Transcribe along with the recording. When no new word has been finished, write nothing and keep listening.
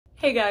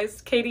Hey guys,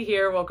 Katie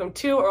here. Welcome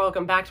to or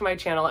welcome back to my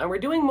channel, and we're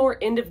doing more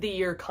end of the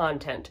year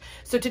content.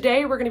 So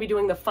today we're going to be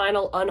doing the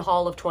final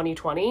unhaul of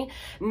 2020.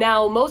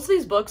 Now, most of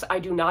these books I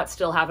do not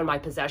still have in my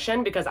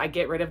possession because I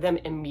get rid of them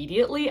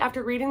immediately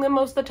after reading them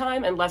most of the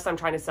time, unless I'm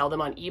trying to sell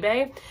them on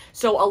eBay.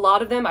 So a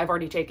lot of them I've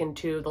already taken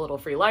to the little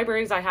free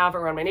libraries I have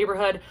around my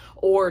neighborhood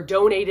or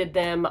donated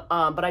them.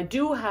 But I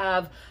do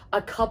have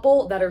a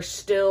couple that are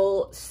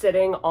still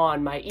sitting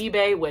on my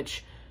eBay,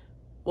 which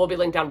will be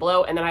linked down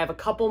below. And then I have a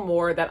couple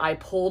more that I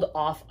pulled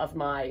off of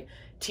my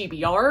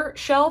TBR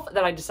shelf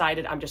that I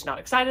decided I'm just not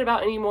excited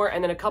about anymore.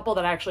 And then a couple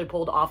that I actually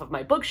pulled off of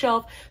my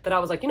bookshelf that I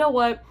was like, you know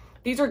what?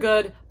 These are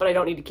good, but I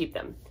don't need to keep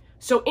them.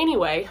 So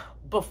anyway,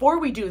 before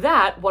we do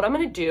that, what I'm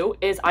going to do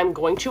is I'm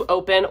going to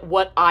open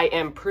what I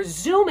am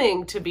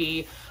presuming to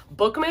be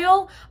book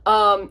mail.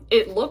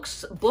 It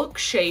looks book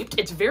shaped.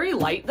 It's very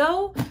light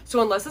though.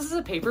 So unless this is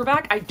a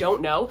paperback, I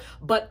don't know,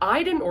 but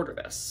I didn't order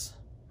this.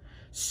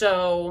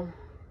 So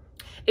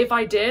if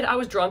I did, I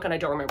was drunk and I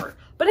don't remember.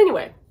 But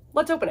anyway,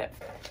 let's open it.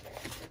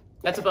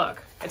 That's a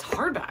book. It's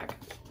hardback.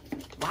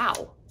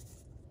 Wow.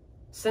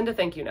 Send a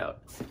thank you note.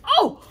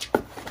 Oh!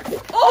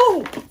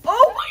 Oh!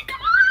 Oh my god!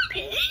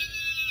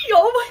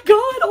 Oh my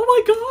god! Oh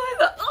my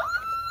god!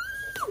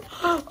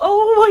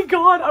 Oh my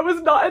god! I was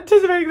not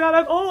anticipating that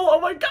at all. Oh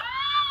my god!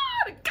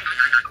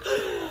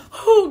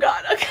 Oh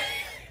god, okay.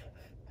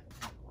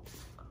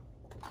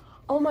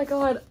 Oh my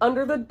god,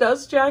 under the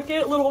dust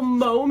jacket, little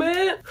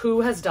moment.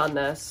 Who has done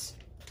this?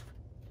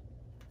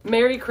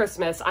 Merry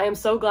Christmas. I am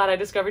so glad I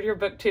discovered your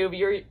booktube.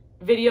 Your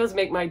videos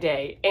make my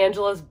day.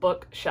 Angela's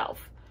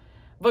bookshelf.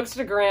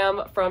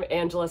 Bookstagram from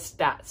Angela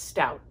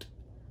Stout.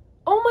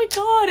 Oh my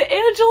god,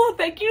 Angela,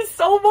 thank you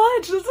so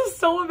much. This is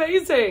so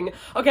amazing.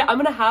 Okay, I'm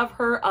gonna have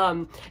her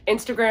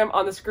Instagram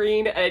on the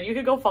screen and you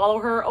can go follow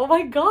her. Oh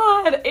my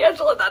god,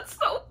 Angela, that's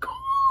so cool.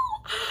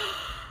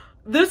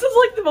 This is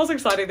like the most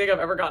exciting thing I've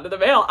ever gotten in the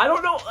mail. I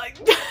don't know, like,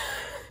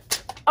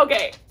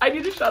 okay, I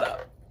need to shut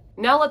up.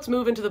 Now let's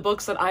move into the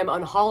books that I'm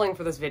unhauling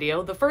for this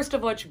video, the first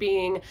of which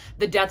being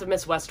The Death of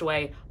Miss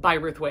Westaway by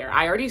Ruth Ware.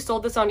 I already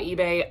sold this on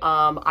eBay.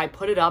 I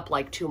put it up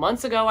like 2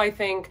 months ago, I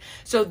think.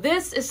 So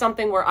this is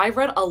something where I've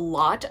read a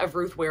lot of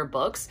Ruth Ware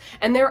books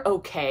and they're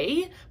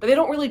okay, but they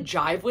don't really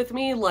jive with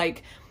me.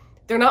 Like,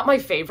 they're not my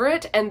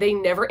favorite and they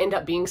never end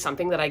up being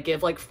something that I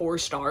give like 4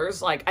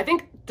 stars. Like, I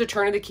think The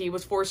Turn of the Key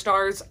was 4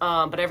 stars,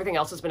 but everything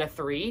else has been a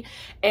 3.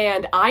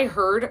 And I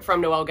heard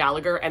from Noelle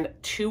Gallagher and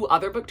 2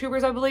 other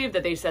booktubers, I believe,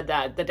 that they said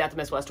that The Death of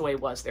Miss Westaway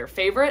was their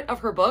favorite of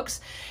her books.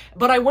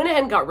 But I went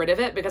ahead and got rid of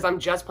it because I'm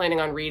just planning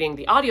on reading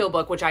the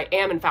audiobook, which I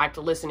am in fact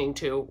listening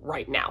to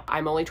right now.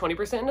 I'm only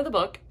 20% into the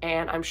book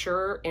and I'm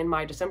sure in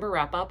my December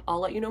wrap up, I'll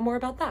let you know more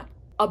about that.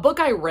 A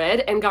book I read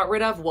and got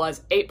rid of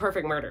was 8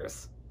 Perfect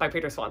Murders by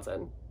Peter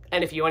Swanson.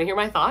 And if you want to hear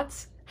my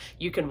thoughts,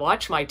 you can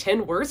watch my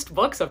 10 worst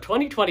books of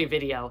 2020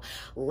 video.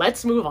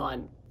 Let's move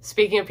on.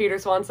 Speaking of Peter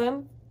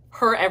Swanson,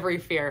 Her Every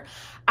Fear.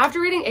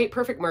 After reading 8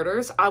 Perfect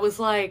Murders, I was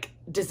like,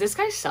 does this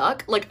guy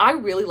suck? Like, I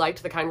really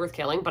liked The Kind Worth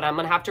Killing, but I'm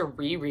gonna have to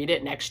reread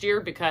it next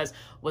year because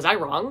was I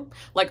wrong?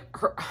 Like,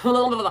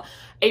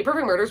 8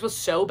 Perfect Murders was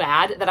so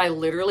bad that I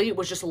literally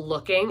was just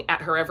looking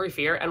at Her Every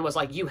Fear and was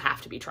like, you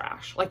have to be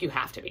trash. Like, you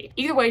have to be.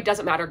 Either way,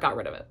 doesn't matter, got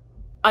rid of it.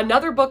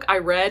 Another book I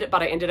read,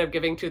 but I ended up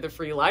giving to the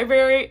free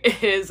library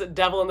is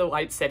Devil in the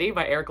White City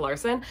by Erik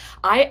Larson.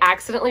 I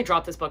accidentally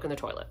dropped this book in the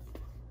toilet.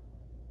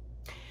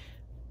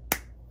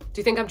 Do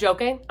you think I'm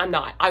joking? I'm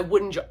not. I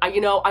wouldn't, you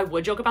know, I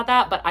would joke about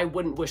that, but I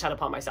wouldn't wish that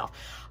upon myself.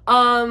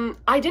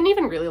 I didn't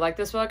even really like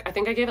this book. I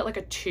think I gave it like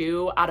a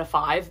 2 out of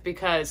 5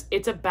 because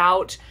it's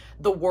about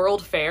the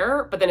World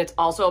Fair, but then it's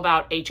also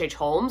about H.H.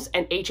 Holmes,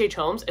 and H.H.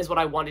 Holmes is what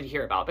I wanted to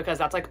hear about because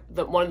that's like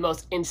one of the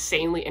most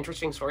insanely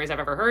interesting stories I've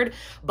ever heard.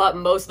 But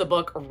most of the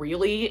book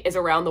really is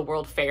around the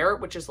World Fair,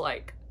 which is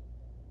like,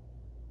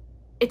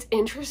 it's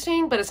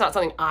interesting, but it's not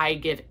something I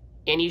give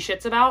any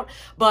shits about.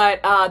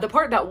 But the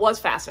part that was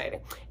fascinating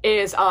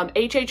is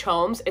H.H.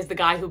 Holmes is the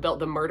guy who built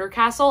the murder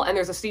castle, and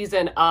there's a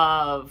season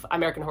of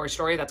American Horror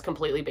Story that's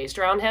completely based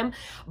around him.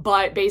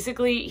 But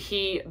basically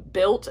he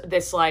built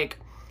this, like,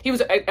 he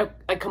was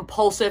a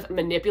compulsive,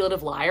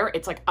 manipulative liar.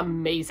 It's like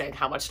amazing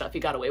how much stuff he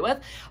got away with.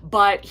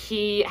 But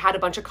he had a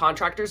bunch of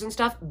contractors and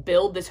stuff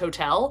build this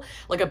hotel,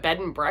 like a bed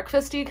and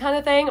breakfasty kind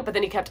of thing. But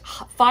then he kept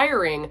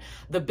firing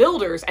the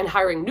builders and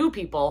hiring new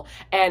people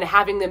and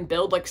having them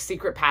build like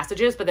secret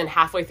passages. But then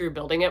halfway through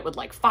building it would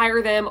like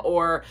fire them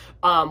or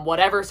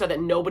whatever, so that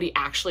nobody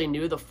actually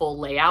knew the full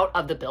layout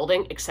of the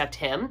building except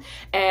him.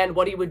 And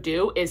what he would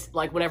do is,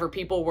 like, whenever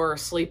people were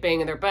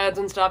sleeping in their beds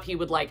and stuff, he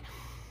would like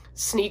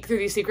sneak through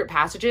these secret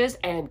passages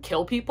and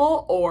kill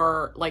people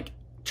or like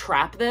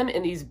trap them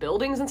in these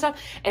buildings and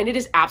stuff. And it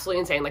is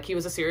absolutely insane. Like, he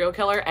was a serial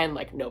killer and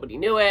like nobody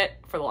knew it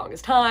for the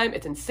longest time.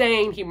 It's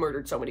insane. He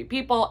murdered so many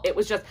people. It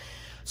was just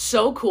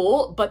so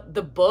cool. But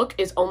the book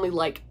is only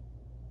like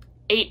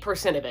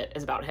 8% of it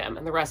is about him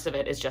and the rest of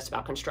it is just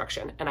about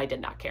construction, and I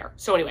did not care.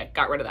 So anyway,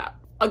 got rid of that.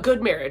 A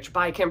Good Marriage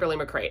by Kimberly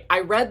McCreight.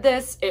 I read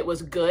this. It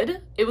was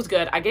good. It was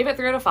good. I gave it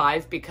 3 out of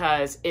 5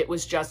 because it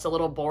was just a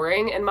little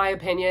boring in my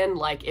opinion.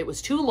 Like, it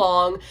was too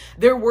long.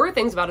 There were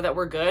things about it that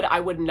were good. I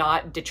would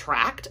not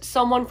detract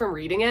someone from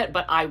reading it,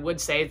 but I would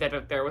say that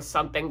if there was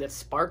something that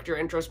sparked your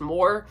interest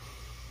more,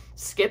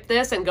 skip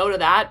this and go to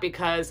that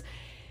because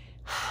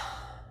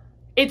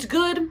it's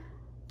good,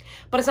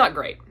 but it's not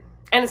great.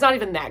 And it's not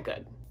even that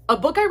good. A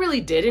book I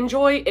really did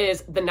enjoy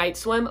is The Night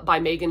Swim by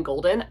Megan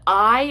Golden.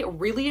 I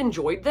really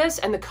enjoyed this,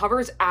 and the cover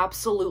is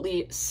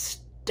absolutely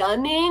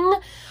stunning,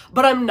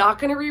 but I'm not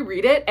going to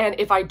reread it, and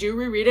if I do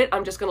reread it,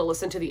 I'm just going to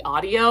listen to the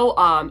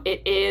audio.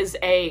 It is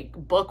a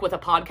book with a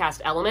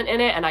podcast element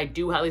in it, and I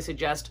do highly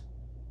suggest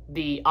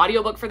the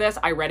audiobook for this.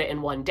 I read it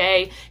in one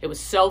day. It was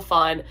so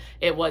fun.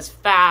 It was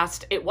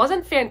fast. It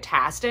wasn't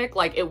fantastic.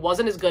 Like, it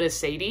wasn't as good as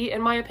Sadie,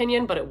 in my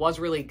opinion, but it was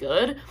really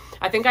good.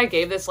 I think I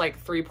gave this like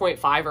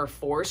 3.5 or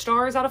 4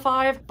 stars out of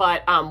 5.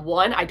 But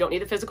 1, I don't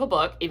need the physical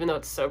book, even though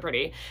it's so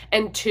pretty.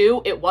 And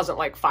 2, it wasn't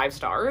like 5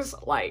 stars.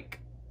 Like,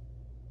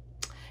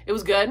 it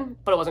was good,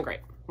 but it wasn't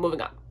great.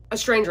 Moving on. A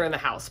Stranger in the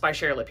House by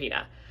Sherry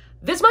Lapina.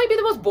 This might be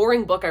the most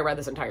boring book I read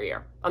this entire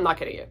year. I'm not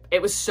kidding you.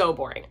 It was so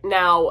boring.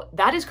 Now,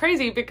 that is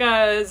crazy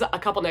because The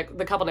Couple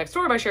Next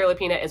Door by Sherry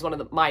Lapina is one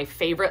of my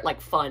favorite, like,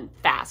 fun,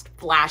 fast,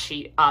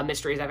 flashy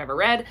mysteries I've ever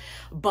read.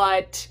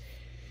 But,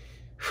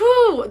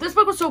 whew, this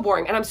book was so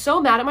boring. And I'm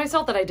so mad at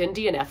myself that I didn't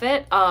DNF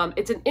it.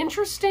 It's an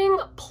interesting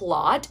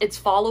plot. It's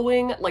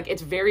following, like,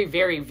 it's very,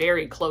 very,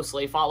 very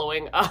closely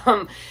following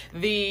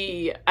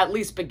the, at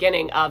least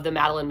beginning of the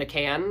Madeleine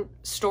McCann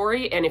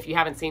story. And if you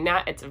haven't seen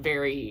that, it's a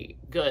very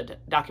good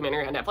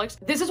documentary on Netflix.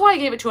 This is why I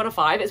gave it 2 out of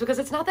 5, is because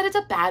it's not that it's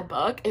a bad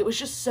book. It was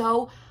just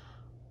so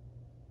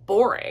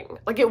boring.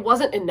 Like, it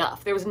wasn't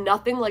enough. There was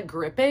nothing like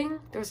gripping.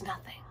 There was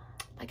nothing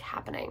like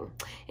happening.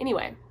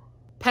 Anyway,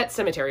 Pet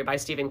Sematary by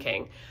Stephen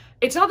King.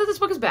 It's not that this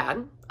book is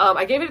bad.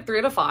 I gave it 3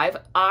 out of 5.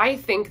 I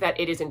think that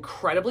it is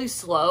incredibly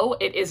slow.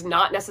 It is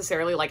not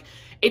necessarily like,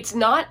 it's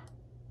not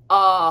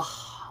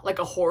like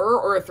a horror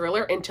or a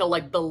thriller until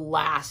like the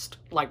last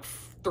like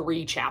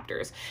 3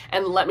 chapters.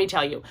 And let me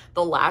tell you,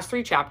 the last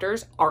 3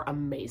 chapters are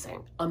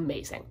amazing.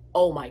 Amazing.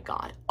 Oh my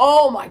God.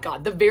 Oh my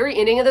God. The very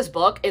ending of this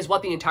book is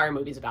what the entire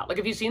movie is about. Like,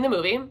 if you've seen the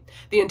movie,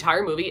 the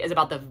entire movie is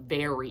about the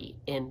very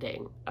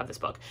ending of this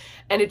book.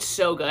 And it's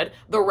so good.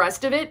 The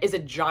rest of it is a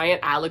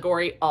giant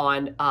allegory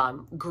on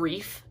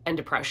grief and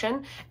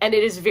depression. And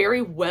it is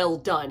very well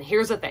done.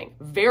 Here's the thing.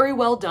 Very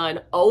well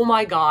done. Oh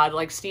my God.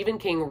 Like, Stephen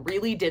King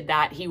really did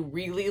that. He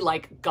really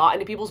like got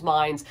into people's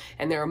minds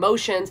and their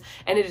emotions.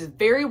 And it is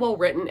very well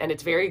written and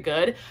it's very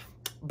good.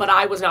 But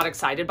I was not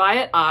excited by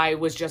it. I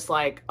was just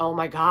like, oh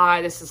my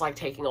God, this is like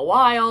taking a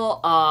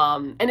while.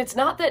 And it's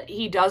not that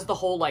he does the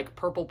whole like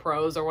purple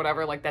prose or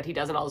whatever like that he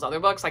does in all his other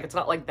books. Like, it's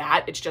not like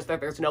that. It's just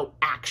that there's no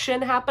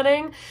action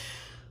happening.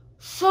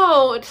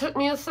 So it took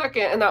me a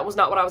second, and that was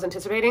not what I was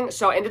anticipating.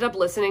 So I ended up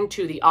listening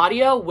to the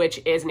audio,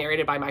 which is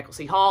narrated by Michael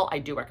C. Hall. I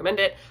do recommend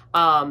it.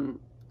 And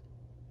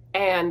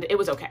it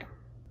was okay.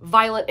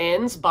 Violent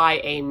Ends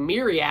by a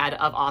myriad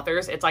of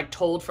authors. It's like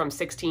told from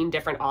 16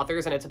 different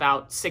authors, and it's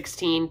about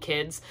 16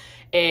 kids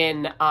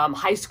in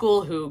high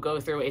school who go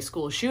through a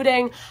school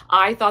shooting.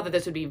 I thought that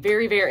this would be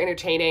very, very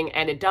entertaining,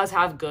 and it does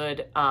have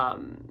good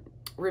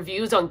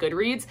reviews on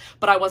Goodreads,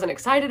 but I wasn't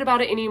excited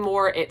about it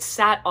anymore. It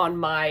sat on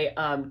my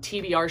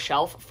TBR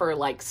shelf for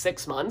like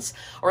 6 months,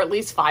 or at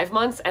least 5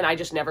 months, and I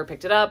just never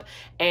picked it up,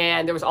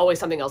 and there was always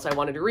something else I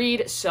wanted to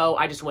read, so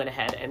I just went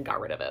ahead and got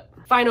rid of it.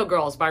 Final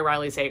Girls by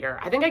Riley Sager.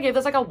 I think I gave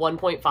this like a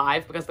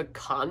 1.5 because the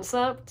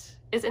concept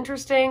is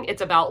interesting.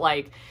 It's about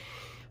like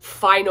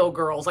final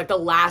girls, like the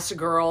last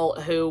girl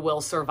who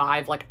will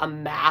survive like a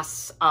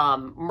mass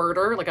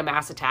murder, like a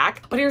mass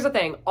attack. But here's the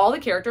thing, all the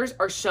characters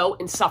are so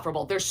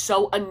insufferable. They're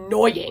so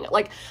annoying.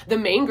 Like, the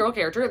main girl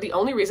character, the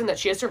only reason that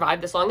she has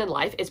survived this long in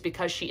life is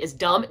because she is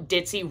dumb,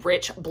 ditzy,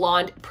 rich,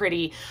 blonde,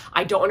 pretty.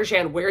 I don't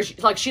understand where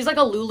she's like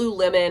a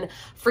Lululemon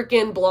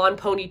freaking blonde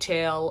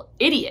ponytail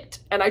idiot.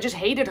 And I just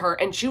hated her,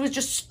 and she was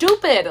just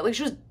stupid. Like,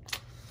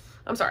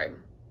 I'm sorry.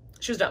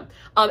 She was dumb.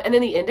 And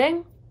then the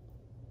ending,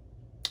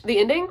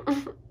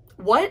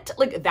 what?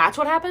 Like, that's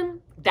what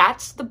happened?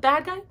 That's the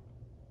bad guy?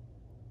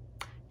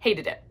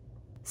 Hated it.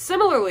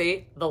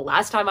 Similarly, The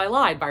Last Time I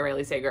Lied by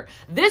Riley Sager.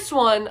 This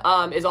one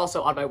is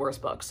also on my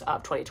worst books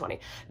of 2020.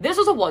 This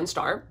was a 1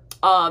 star.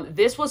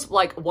 This was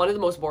like one of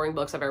the most boring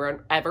books I've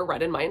ever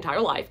read in my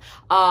entire life.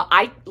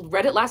 I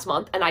read it last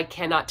month, and I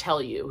cannot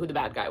tell you who the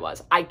bad guy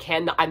was.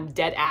 I'm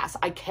dead ass.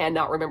 I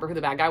cannot remember who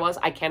the bad guy was.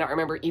 I cannot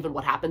remember even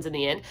what happens in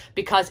the end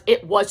because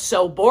it was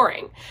so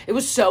boring. It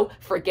was so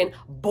freaking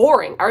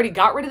boring. I already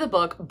got rid of the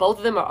book. Both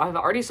of them I've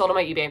already sold on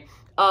my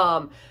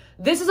eBay.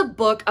 This is a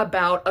book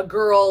about a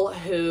girl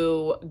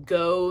who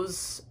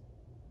goes...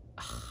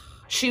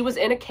 She was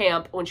in a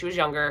camp when she was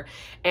younger,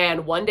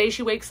 and one day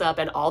she wakes up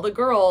and all the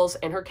girls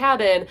in her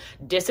cabin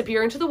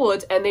disappear into the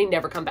woods and they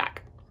never come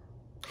back.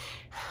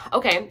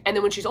 Okay, and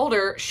then when she's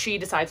older, she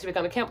decides to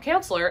become a camp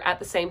counselor at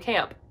the same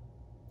camp.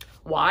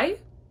 Why?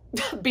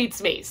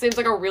 beats me. Seems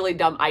like a really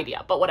dumb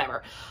idea, but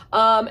whatever.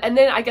 And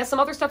then I guess some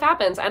other stuff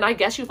happens, and I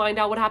guess you find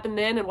out what happened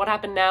then and what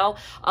happened now.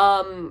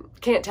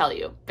 Can't tell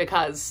you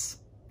because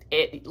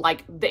it,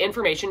 like, the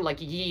information, like,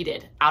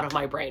 yeeted out of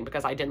my brain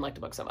because I didn't like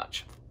the book so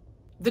much.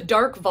 The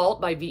Dark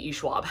Vault by V.E.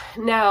 Schwab.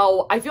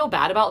 Now, I feel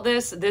bad about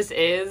this. This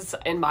is,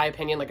 in my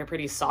opinion, like a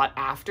pretty sought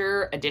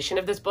after edition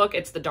of this book.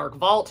 It's The Dark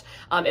Vault.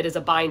 It is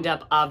a bind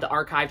up of the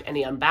Archived and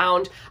the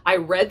Unbound. I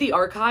read the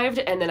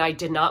Archived and then I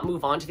did not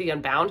move on to the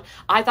Unbound.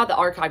 I thought the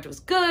Archived was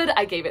good.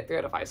 I gave it 3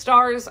 out of 5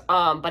 stars,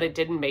 but it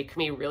didn't make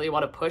me really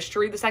want to push to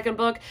read the second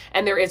book.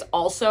 And there is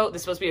also, this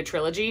is supposed to be a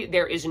trilogy,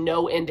 there is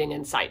no ending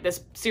in sight.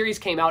 This series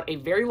came out a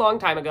very long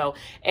time ago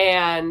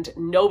and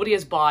nobody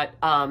has bought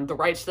the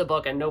rights to the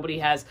book, and nobody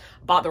has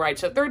bought the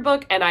rights to the third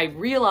book. And I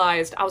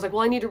realized, I was like,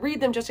 well, I need to read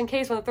them just in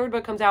case when the third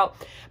book comes out.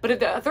 But if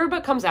the third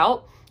book comes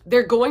out,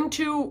 they're going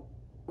to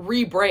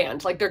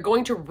rebrand, like they're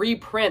going to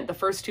reprint the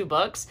first 2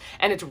 books,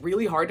 and it's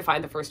really hard to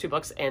find the first 2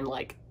 books in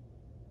like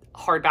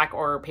hardback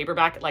or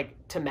paperback, like,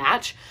 to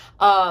match.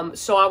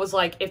 So I was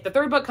like, if the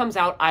third book comes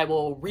out, I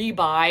will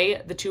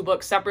rebuy the 2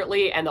 books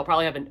separately, and they'll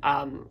probably have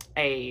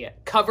a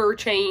cover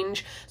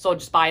change, so I'll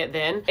just buy it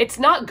then. It's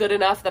not good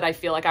enough that I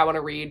feel like I want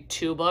to read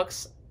 2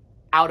 books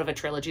out of a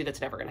trilogy that's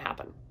never going to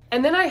happen.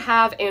 And then I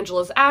have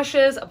Angela's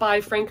Ashes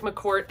by Frank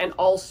McCourt and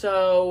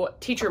also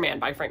Teacher Man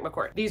by Frank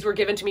McCourt. These were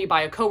given to me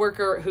by a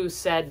coworker who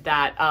said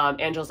that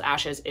Angela's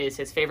Ashes is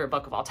his favorite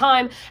book of all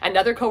time.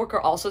 Another coworker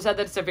also said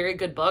that it's a very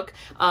good book.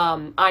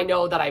 I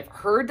know that I've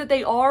heard that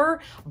they are,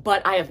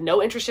 but I have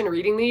no interest in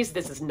reading these.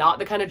 This is not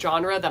the kind of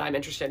genre that I'm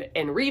interested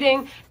in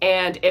reading.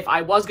 And if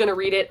I was going to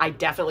read it, I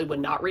definitely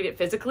would not read it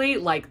physically.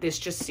 Like, this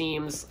just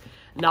seems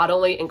not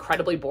only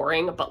incredibly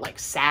boring, but like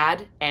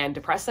sad and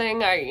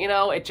depressing.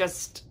 It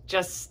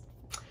just,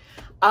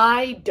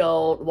 I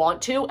don't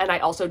want to, and I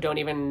also don't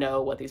even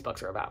know what these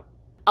books are about.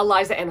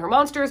 Eliza and Her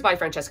Monsters by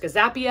Francesca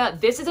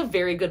Zappia. This is a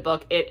very good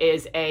book. It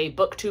is a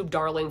booktube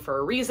darling for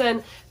a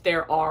reason.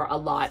 There are a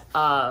lot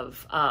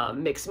of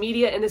mixed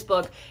media in this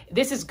book.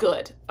 This is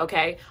good,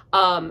 okay?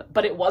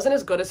 But it wasn't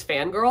as good as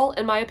Fangirl,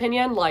 in my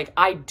opinion. Like,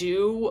 I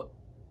do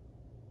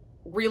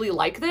really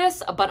like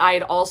this, but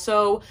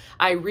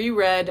I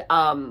reread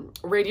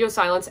Radio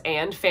Silence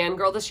and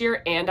Fangirl this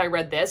year, and I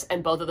read this,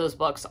 and both of those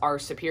books are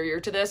superior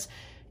to this,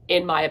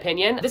 in my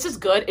opinion. This is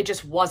good. It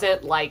just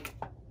wasn't, like,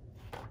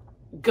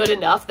 good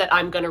enough that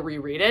I'm gonna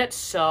reread it,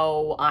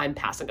 so I'm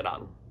passing it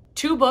on.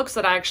 2 books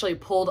that I actually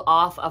pulled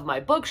off of my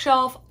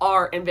bookshelf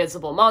are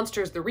Invisible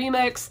Monsters, the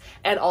remix,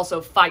 and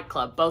also Fight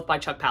Club, both by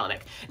Chuck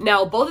Palahniuk.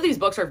 Now, both of these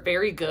books are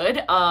very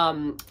good.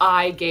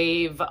 I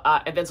gave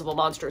Invincible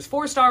Monsters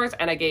 4 stars,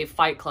 and I gave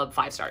Fight Club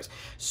 5 stars.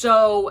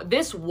 So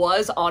this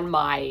was on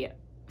my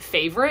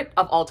favorite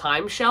of all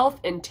time shelf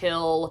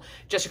until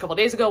just a couple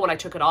days ago when I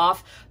took it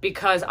off,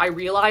 because I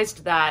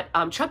realized that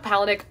Chuck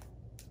Palahniuk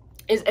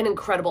is an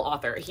incredible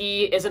author.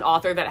 He is an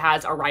author that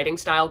has a writing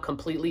style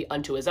completely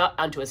unto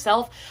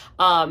himself.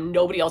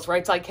 Nobody else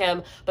writes like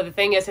him. But the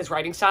thing is, his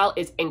writing style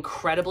is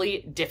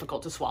incredibly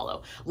difficult to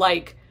swallow.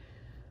 Like,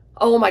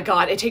 oh my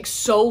God, it takes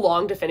so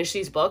long to finish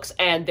these books,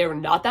 and they're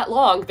not that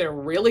long. They're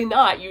really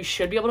not. You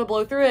should be able to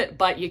blow through it,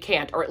 but you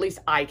can't, or at least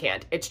I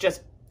can't.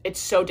 It's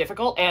so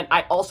difficult. And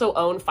I also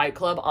own Fight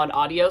Club on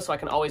audio, so I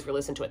can always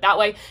re-listen to it that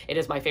way. It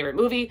is my favorite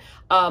movie.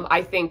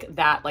 I think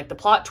that, like, the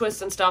plot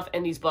twists and stuff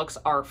in these books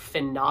are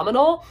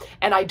phenomenal,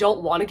 and I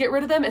don't want to get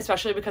rid of them,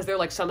 especially because they're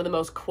like some of the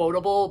most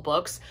quotable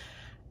books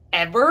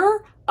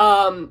ever.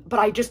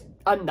 But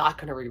I'm not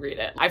going to reread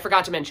it. I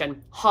forgot to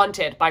mention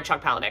Haunted by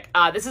Chuck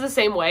Palahniuk. This is the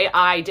same way.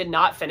 I did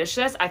not finish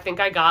this. I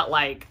think I got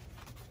like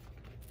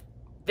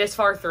this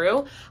far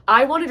through.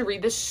 I wanted to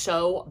read this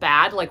so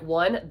bad. Like,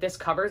 one, this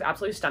cover is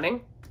absolutely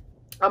stunning.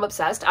 I'm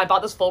obsessed. I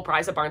bought this full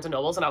price at Barnes &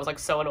 Nobles, and I was like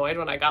so annoyed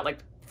when I got like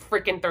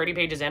freaking 30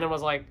 pages in and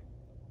was like,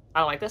 I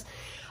don't like this.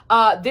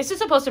 This is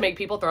supposed to make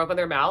people throw up in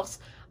their mouths.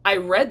 I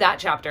read that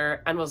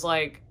chapter and was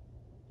like,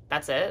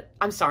 that's it?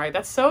 I'm sorry.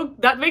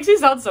 That makes me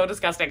sound so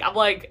disgusting. I'm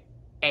like,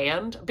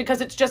 and?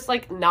 Because it's just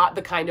like not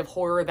the kind of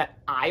horror that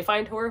I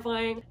find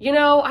horrifying.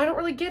 I don't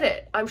really get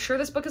it. I'm sure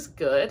this book is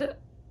good,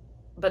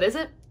 but is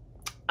it?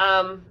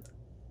 I'm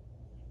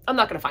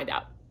not gonna find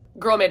out.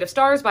 Girl Made of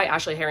Stars by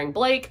Ashley Herring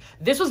Blake.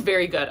 This was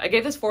very good. I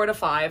gave this 4 out of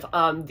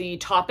 5. The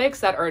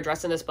topics that are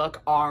addressed in this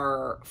book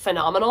are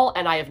phenomenal,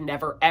 and I have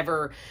never,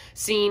 ever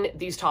seen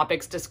these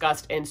topics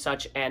discussed in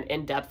such an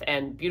in-depth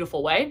and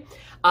beautiful way.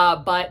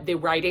 But the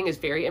writing is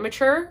very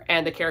immature,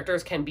 and the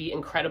characters can be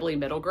incredibly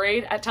middle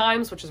grade at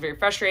times, which is very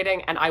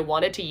frustrating, and I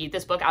wanted to yeet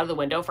this book out of the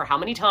window for how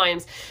many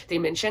times they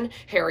mention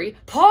Harry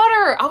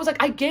Potter. I was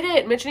like, I get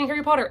it, mentioning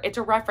Harry Potter. It's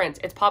a reference.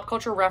 It's pop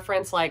culture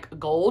reference like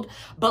gold,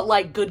 but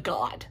like, good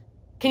God.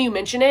 Can you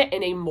mention it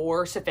in a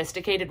more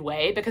sophisticated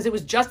way? Because it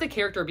was just the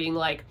character being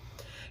like,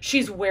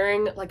 she's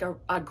wearing like a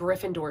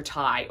Gryffindor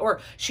tie, or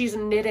she's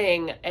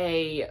knitting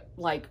a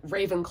like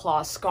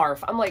Ravenclaw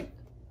scarf. I'm like,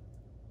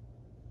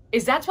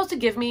 is that supposed to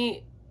give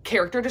me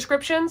character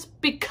descriptions?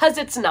 Because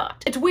it's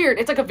not. It's weird.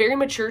 It's like a very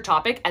mature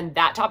topic, and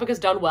that topic is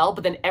done well,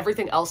 but then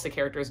everything else the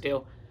characters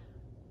do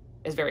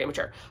is very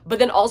immature. But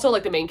then also,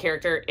 like, the main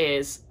character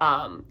is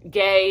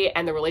gay,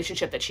 and the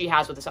relationship that she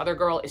has with this other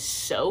girl is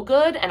so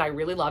good, and I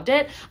really loved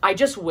it. I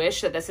just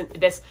wish that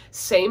this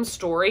same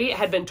story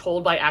had been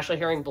told by Ashley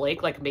Herring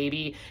Blake, like,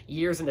 maybe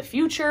years in the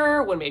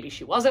future, when maybe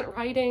she wasn't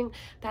writing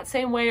that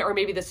same way, or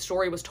maybe this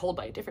story was told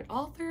by a different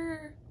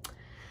author.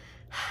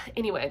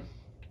 Anyway.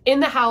 In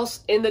the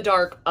House in the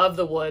Dark of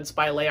the Woods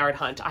by Layard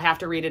Hunt. I have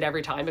to read it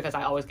every time because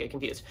I always get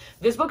confused.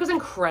 This book is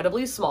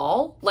incredibly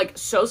small, like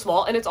so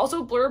small, and it's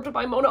also blurbed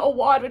by Mona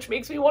Awad, which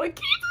makes me want to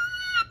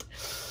keep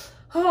it.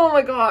 Oh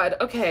my god.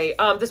 Okay,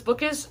 this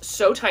book is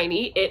so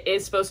tiny. It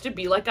is supposed to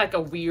be like a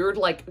weird,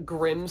 like,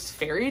 Grimm's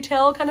fairy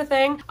tale kind of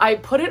thing. I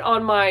put it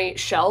on my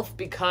shelf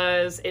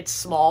because it's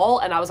small,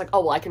 and I was like,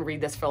 oh, well, I can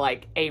read this for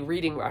like a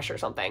reading rush or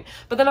something.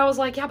 But then I was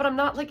like, yeah, but I'm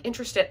not like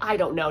interested. I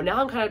don't know. Now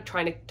I'm kind of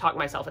trying to talk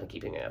myself into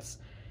keeping this.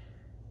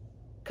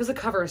 Because the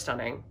cover is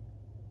stunning.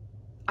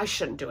 I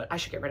shouldn't do it. I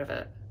should get rid of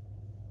it.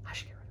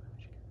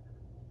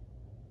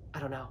 I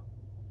don't know.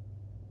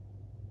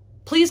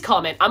 Please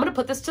comment. I'm going to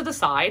put this to the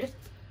side.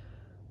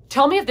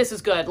 Tell me if this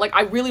is good. Like,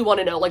 I really want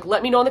to know. Like,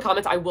 let me know in the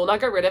comments. I will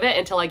not get rid of it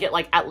until I get,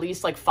 like, at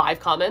least, like,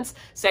 5 comments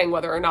saying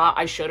whether or not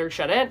I should or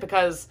shouldn't,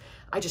 because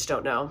I just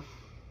don't know.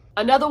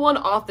 Another one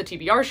off the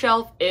TBR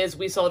shelf is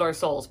We Sold Our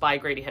Souls by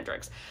Grady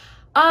Hendrix.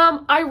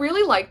 I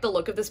really like the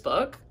look of this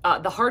book.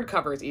 The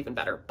hardcover is even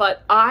better,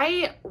 but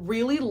I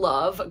really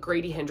love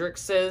Grady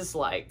Hendrix's,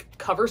 like,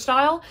 cover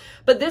style.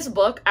 But this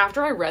book,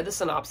 after I read the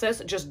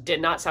synopsis, just did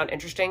not sound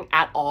interesting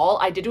at all.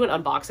 I did do an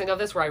unboxing of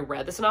this where I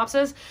read the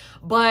synopsis,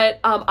 but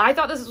I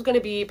thought this was going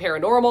to be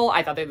paranormal.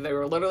 I thought they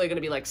were literally going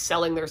to be, like,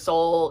 selling their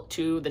soul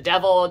to the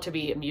devil to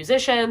be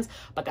musicians,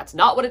 but that's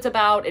not what it's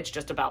about. It's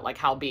just about, like,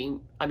 how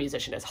being a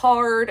musician is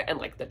hard and,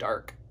 like, the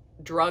dark,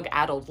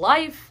 drug-addled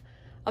life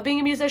of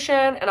being a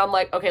musician. And I'm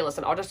like, okay,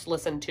 listen, I'll just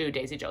listen to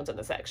Daisy Jones and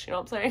the Six, you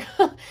know what I'm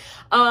saying?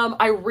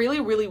 I really,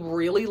 really,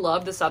 really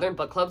love the Southern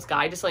Book Club's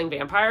Guide to Slaying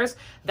Vampires.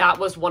 That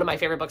was one of my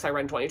favorite books I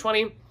read in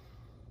 2020.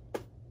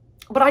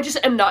 But I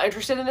just am not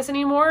interested in this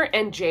anymore.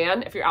 And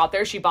Jan, if you're out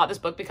there, she bought this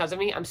book because of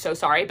me. I'm so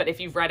sorry, but if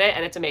you've read it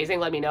and it's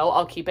amazing, let me know.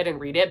 I'll keep it and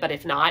read it, but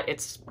if not,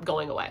 it's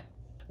going away.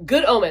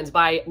 Good Omens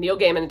by Neil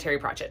Gaiman and Terry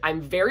Pratchett.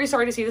 I'm very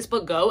sorry to see this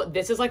book go.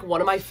 This is like one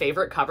of my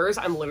favorite covers.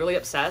 I'm literally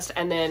obsessed.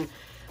 And then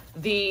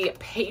the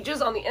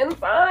pages on the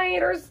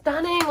inside are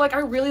stunning. Like, I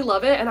really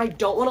love it and I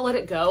don't want to let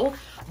it go,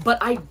 but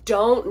I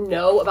don't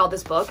know about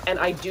this book. And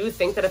I do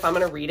think that if I'm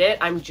going to read it,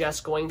 I'm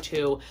just going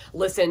to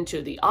listen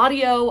to the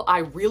audio. I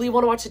really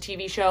want to watch the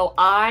TV show.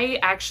 I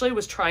actually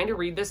was trying to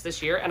read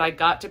this year and I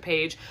got to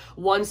page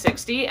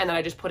 160 and then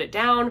I just put it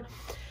down.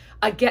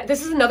 Again,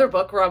 this is another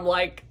book where I'm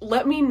like,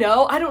 let me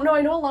know. I don't know.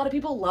 I know a lot of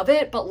people love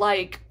it, but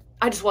like,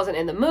 I just wasn't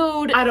in the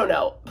mood. I don't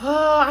know.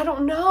 I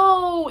don't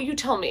know. You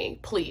tell me,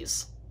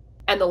 please.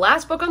 And the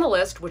last book on the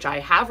list, which I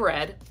have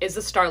read, is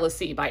The Starless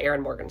Sea by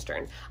Erin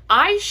Morgenstern.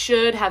 I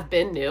should have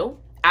been new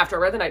after I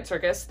read The Night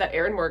Circus that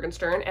Erin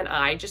Morgenstern and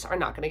I just are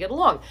not going to get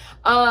along.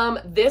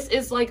 This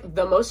is like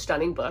the most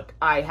stunning book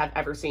I have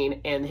ever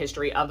seen in the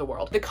history of the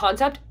world. The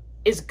concept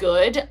is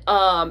good.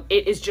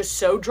 It is just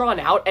so drawn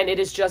out and it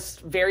is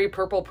just very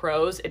purple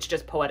prose. It's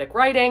just poetic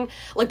writing.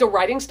 Like, the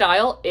writing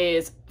style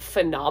is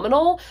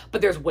phenomenal,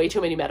 but there's way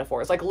too many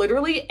metaphors. Like,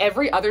 literally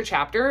every other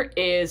chapter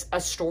is a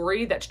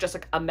story that's just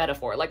like a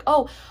metaphor. Like,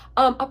 oh,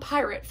 a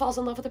pirate falls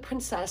in love with a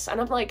princess. And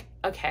I'm like,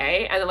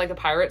 okay. And then like the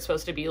pirate's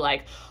supposed to be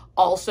like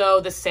also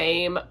the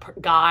same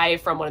guy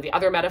from one of the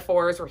other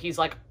metaphors where he's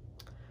like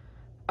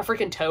a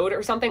freaking toad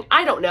or something.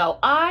 I don't know.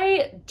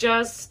 I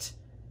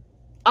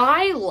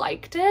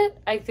liked it.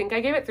 I think I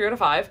gave it 3 out of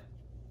 5.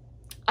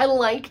 I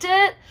liked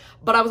it,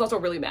 but I was also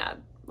really mad.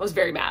 I was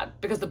very mad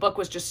because the book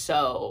was just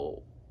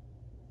so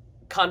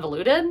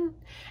convoluted and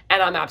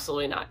I'm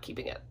absolutely not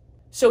keeping it.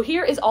 So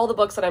here is all the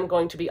books that I'm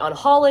going to be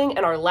unhauling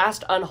in our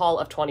last unhaul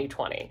of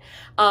 2020.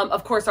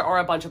 Of course, there are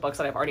a bunch of books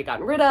that I've already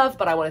gotten rid of,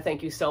 but I want to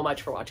thank you so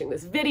much for watching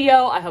this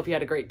video. I hope you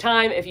had a great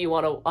time. If you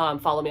want to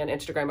follow me on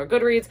Instagram or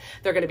Goodreads,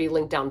 they're going to be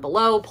linked down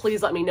below.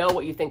 Please let me know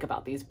what you think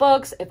about these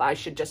books, if I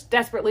should just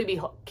desperately be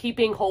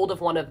keeping hold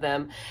of one of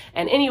them.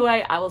 And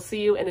anyway, I will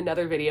see you in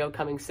another video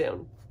coming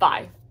soon.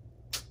 Bye.